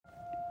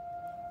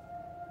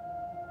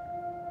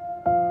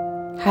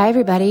Hi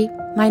everybody,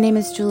 my name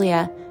is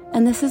Julia,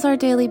 and this is our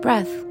daily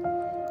breath.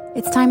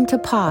 It's time to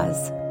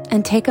pause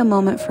and take a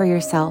moment for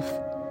yourself.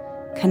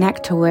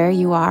 Connect to where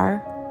you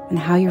are and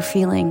how you're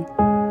feeling,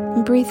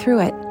 and breathe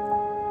through it.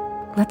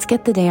 Let's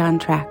get the day on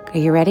track. Are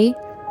you ready?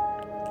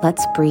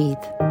 Let's breathe.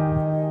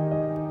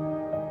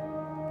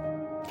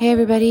 Hey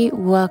everybody,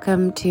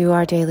 welcome to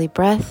our daily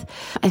breath.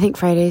 I think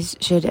Fridays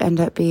should end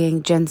up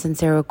being Jen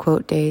Sincero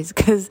quote days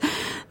because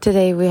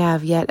today we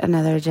have yet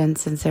another Jen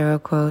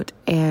Sincero quote.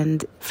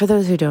 And for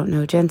those who don't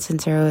know, Jen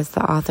Sincero is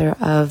the author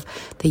of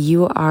the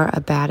You Are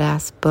a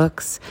Badass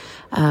books.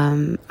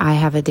 I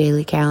have a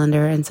daily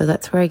calendar, and so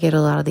that's where I get a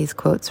lot of these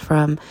quotes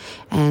from,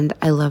 and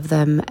I love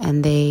them,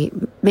 and they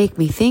make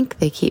me think,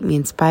 they keep me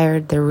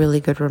inspired, they're really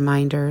good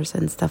reminders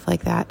and stuff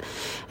like that.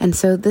 And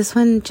so this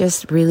one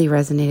just really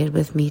resonated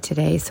with me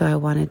today, so I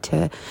wanted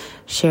to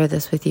share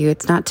this with you.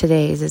 It's not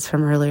today's, it's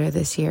from earlier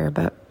this year,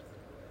 but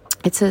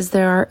it says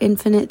there are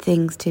infinite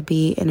things to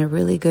be in a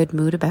really good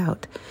mood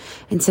about.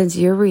 And since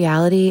your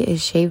reality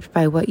is shaped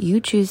by what you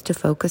choose to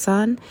focus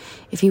on,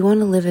 if you want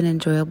to live an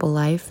enjoyable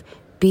life,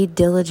 be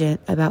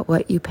diligent about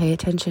what you pay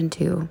attention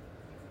to.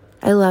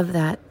 I love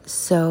that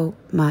so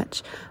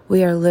much.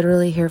 We are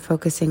literally here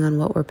focusing on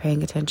what we're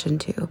paying attention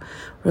to.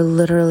 We're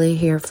literally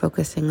here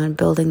focusing on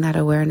building that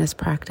awareness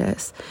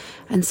practice.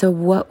 And so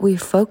what we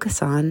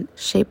focus on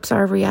shapes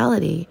our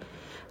reality.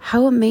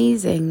 How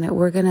amazing that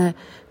we're going to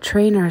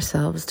train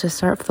ourselves to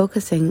start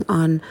focusing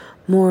on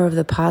more of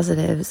the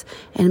positives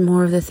and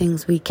more of the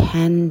things we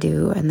can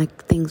do and the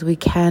things we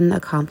can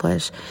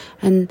accomplish,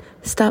 and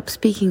stop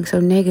speaking so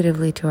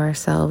negatively to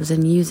ourselves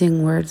and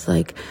using words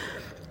like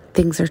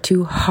things are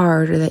too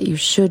hard, or that you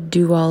should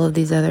do all of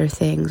these other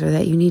things, or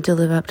that you need to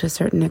live up to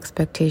certain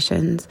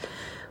expectations,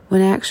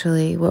 when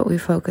actually what we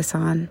focus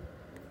on,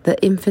 the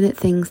infinite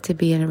things to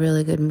be in a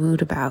really good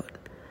mood about.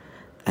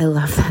 I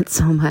love that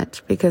so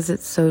much because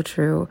it's so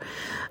true.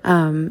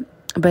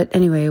 But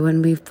anyway,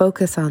 when we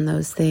focus on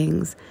those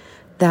things,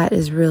 that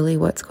is really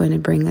what's going to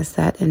bring us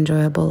that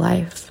enjoyable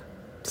life.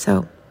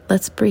 So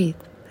let's breathe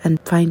and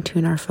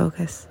fine-tune our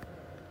focus.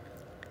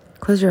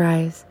 Close your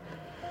eyes.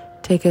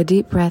 Take a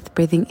deep breath,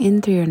 breathing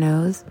in through your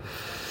nose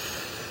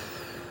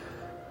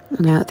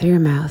and out through your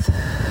mouth.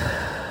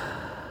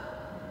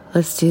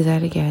 Let's do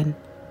that again.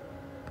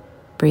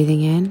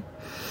 Breathing in,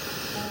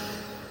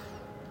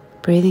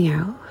 breathing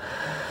out.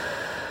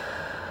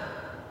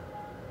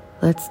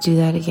 Let's do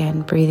that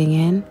again. Breathing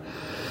in,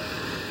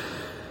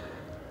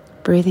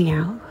 breathing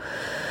out.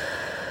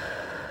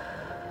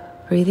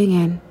 Breathing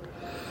in,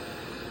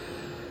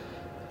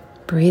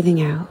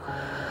 breathing out.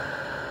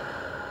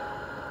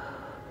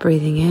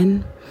 Breathing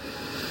in.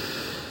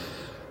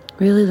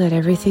 Really let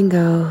everything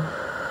go.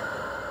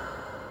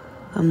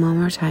 One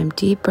more time.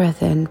 Deep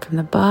breath in from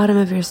the bottom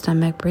of your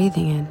stomach.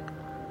 Breathing in.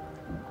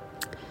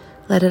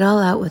 Let it all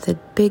out with a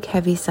big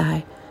heavy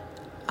sigh.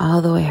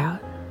 All the way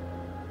out.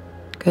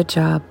 Good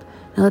job.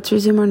 Now let's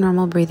resume our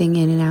normal breathing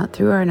in and out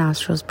through our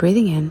nostrils.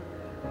 Breathing in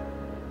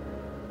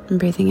and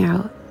breathing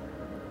out.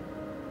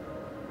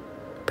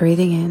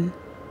 Breathing in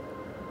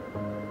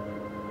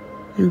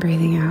and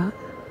breathing out.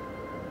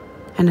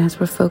 And as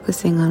we're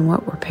focusing on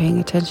what we're paying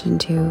attention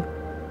to,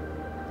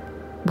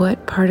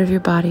 what part of your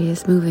body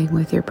is moving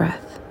with your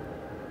breath?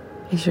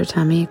 Is your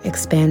tummy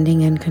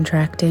expanding and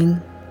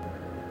contracting?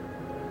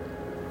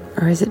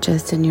 Or is it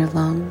just in your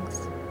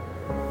lungs?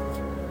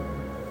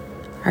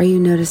 Are you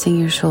noticing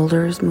your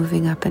shoulders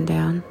moving up and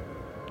down?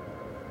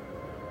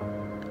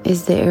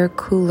 Is the air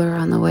cooler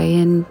on the way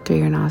in through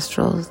your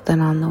nostrils than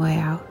on the way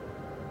out?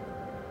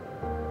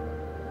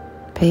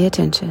 Pay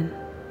attention.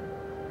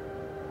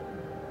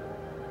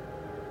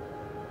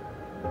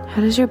 How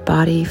does your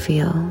body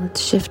feel?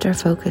 Let's shift our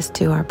focus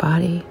to our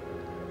body.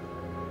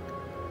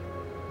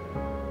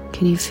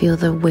 Can you feel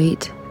the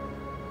weight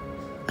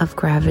of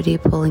gravity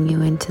pulling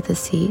you into the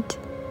seat,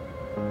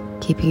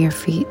 keeping your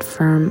feet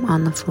firm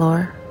on the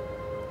floor?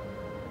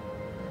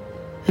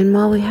 And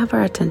while we have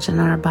our attention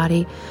on our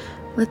body,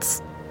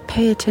 let's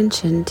pay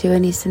attention to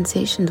any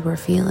sensations we're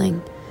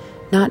feeling,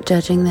 not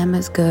judging them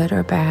as good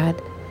or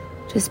bad,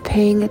 just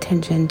paying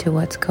attention to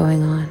what's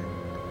going on.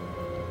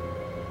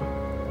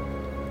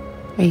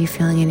 Are you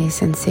feeling any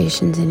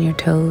sensations in your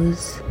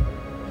toes,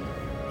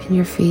 in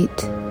your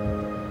feet?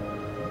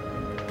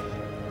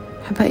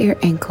 How about your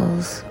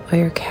ankles or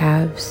your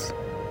calves?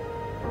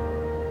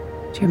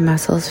 Do your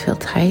muscles feel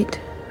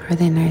tight? Or are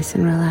they nice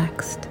and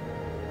relaxed?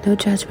 No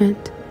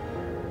judgment,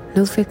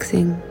 no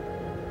fixing,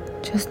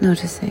 just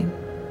noticing.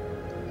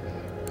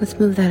 Let's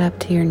move that up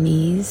to your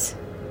knees,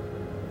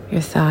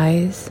 your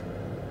thighs.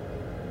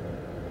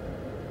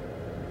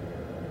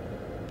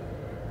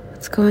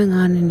 What's going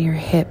on in your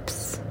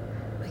hips?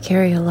 We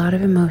carry a lot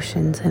of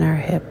emotions in our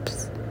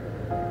hips.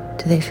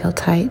 Do they feel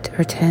tight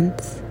or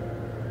tense?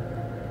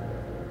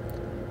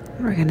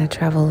 We're going to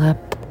travel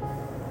up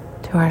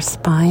to our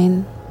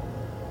spine.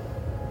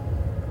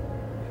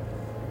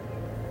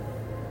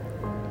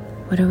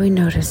 What are we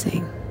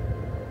noticing?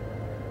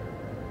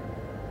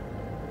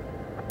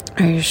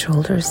 Are your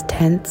shoulders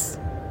tense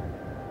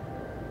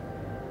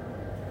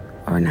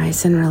or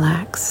nice and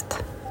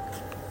relaxed?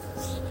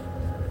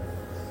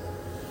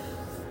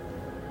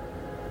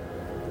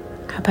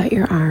 about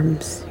your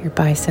arms, your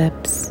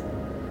biceps,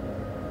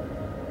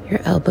 your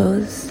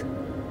elbows,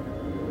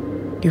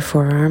 your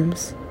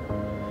forearms?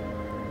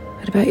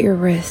 What about your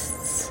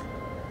wrists,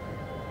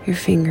 your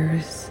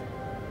fingers?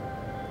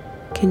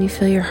 Can you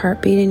feel your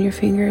heartbeat in your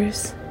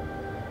fingers?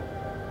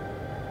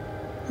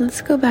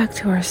 Let's go back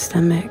to our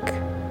stomach.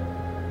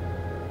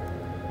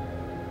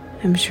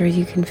 I'm sure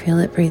you can feel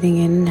it breathing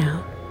in and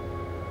out,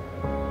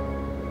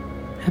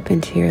 up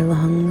into your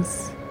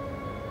lungs,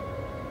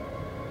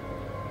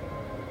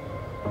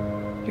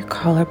 your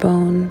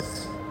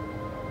collarbones,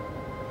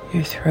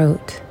 your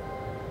throat.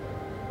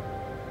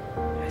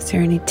 Is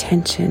there any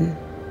tension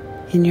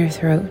in your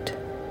throat?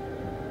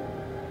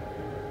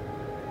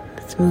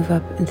 Let's move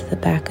up into the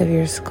back of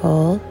your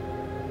skull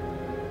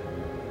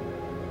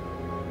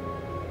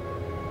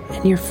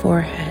and your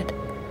forehead.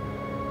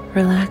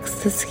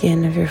 Relax the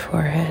skin of your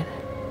forehead,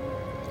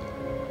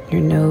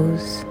 your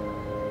nose,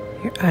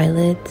 your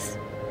eyelids.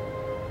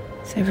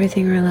 Is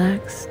everything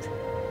relaxed?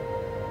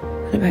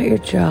 What about your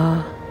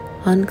jaw?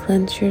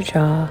 Unclench your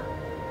jaw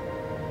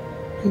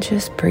and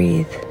just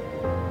breathe.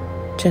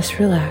 Just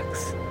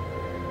relax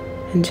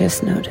and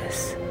just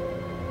notice.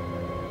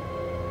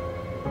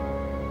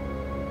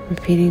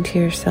 Repeating to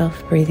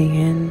yourself, breathing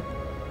in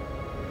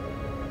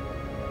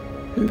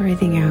and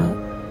breathing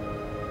out.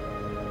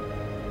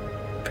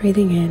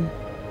 Breathing in,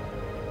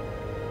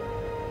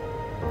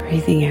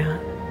 breathing out.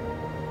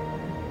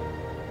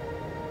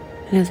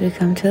 And as we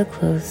come to a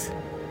close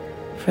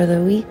for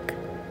the week,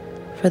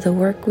 for the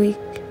work week,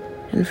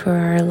 and for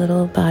our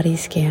little body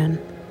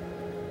scan,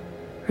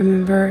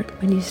 remember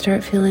when you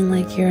start feeling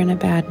like you're in a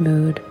bad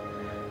mood,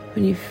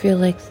 when you feel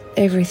like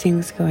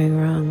everything's going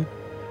wrong,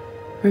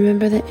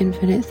 remember the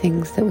infinite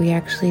things that we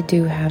actually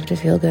do have to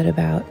feel good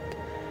about.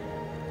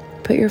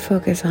 Put your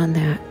focus on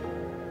that.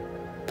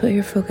 Put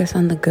your focus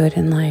on the good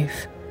in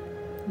life.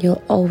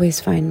 You'll always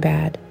find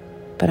bad,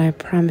 but I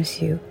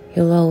promise you,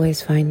 you'll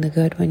always find the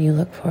good when you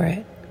look for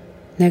it.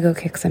 Now go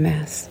kick some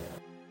ass.